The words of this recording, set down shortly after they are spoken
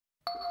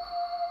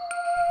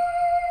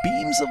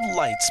Beams of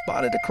light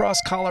spotted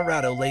across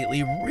Colorado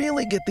lately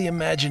really get the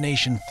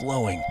imagination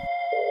flowing.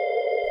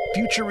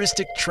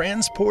 Futuristic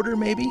transporter,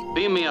 maybe?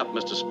 Beam me up,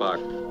 Mr. Spock.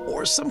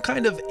 Or some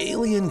kind of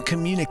alien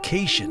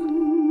communication.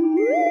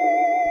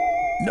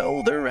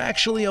 No, they're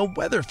actually a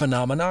weather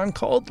phenomenon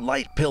called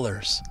light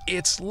pillars.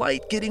 It's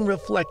light getting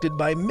reflected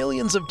by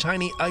millions of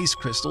tiny ice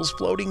crystals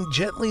floating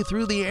gently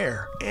through the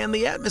air. And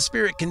the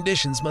atmospheric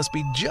conditions must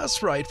be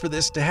just right for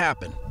this to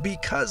happen,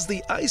 because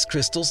the ice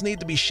crystals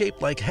need to be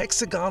shaped like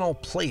hexagonal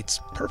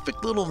plates,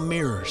 perfect little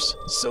mirrors.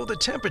 So the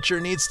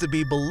temperature needs to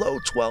be below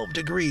 12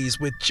 degrees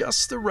with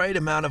just the right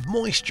amount of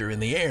moisture in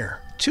the air.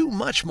 Too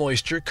much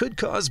moisture could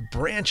cause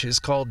branches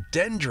called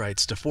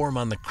dendrites to form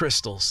on the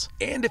crystals.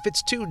 And if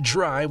it's too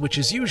dry, which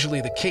is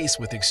usually the case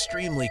with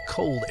extremely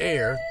cold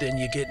air, then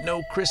you get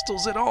no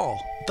crystals at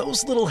all.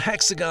 Those little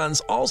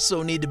hexagons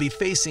also need to be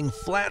facing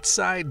flat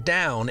side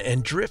down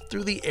and drift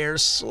through the air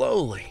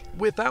slowly,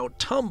 without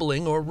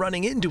tumbling or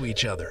running into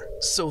each other.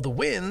 So the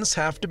winds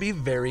have to be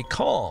very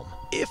calm.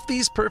 If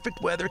these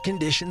perfect weather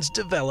conditions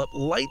develop,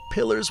 light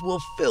pillars will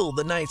fill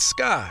the night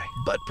sky.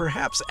 But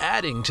perhaps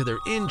adding to their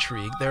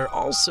intrigue, they're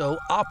also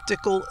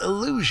optical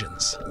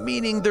illusions,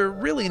 meaning they're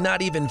really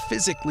not even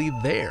physically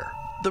there.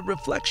 The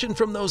reflection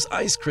from those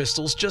ice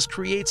crystals just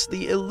creates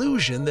the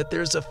illusion that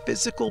there's a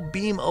physical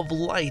beam of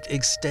light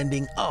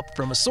extending up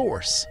from a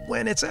source,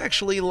 when it's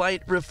actually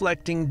light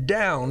reflecting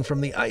down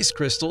from the ice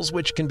crystals,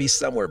 which can be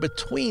somewhere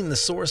between the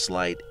source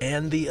light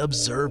and the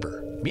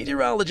observer.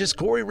 Meteorologist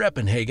Corey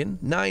Reppenhagen,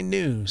 9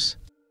 News.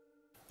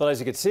 Well, as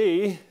you can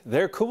see,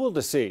 they're cool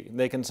to see.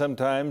 They can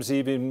sometimes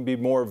even be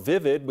more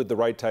vivid with the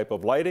right type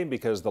of lighting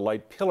because the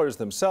light pillars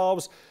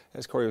themselves,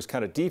 as Corey was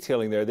kind of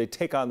detailing there, they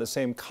take on the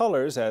same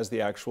colors as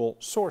the actual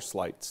source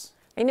lights.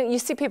 I know you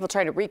see people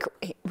try to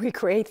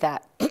recreate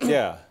that.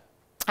 Yeah.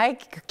 I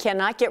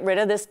cannot get rid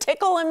of this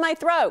tickle in my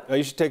throat. Oh,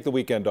 you should take the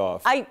weekend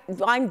off.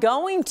 I'm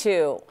going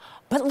to.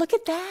 But look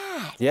at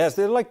that. Yes,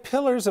 they're like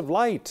pillars of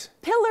light.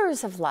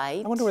 Pillars of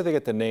light. I wonder where they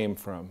get the name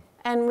from.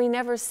 And we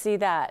never see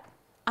that.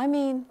 I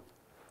mean,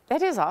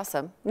 that is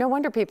awesome. No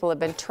wonder people have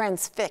been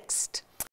transfixed.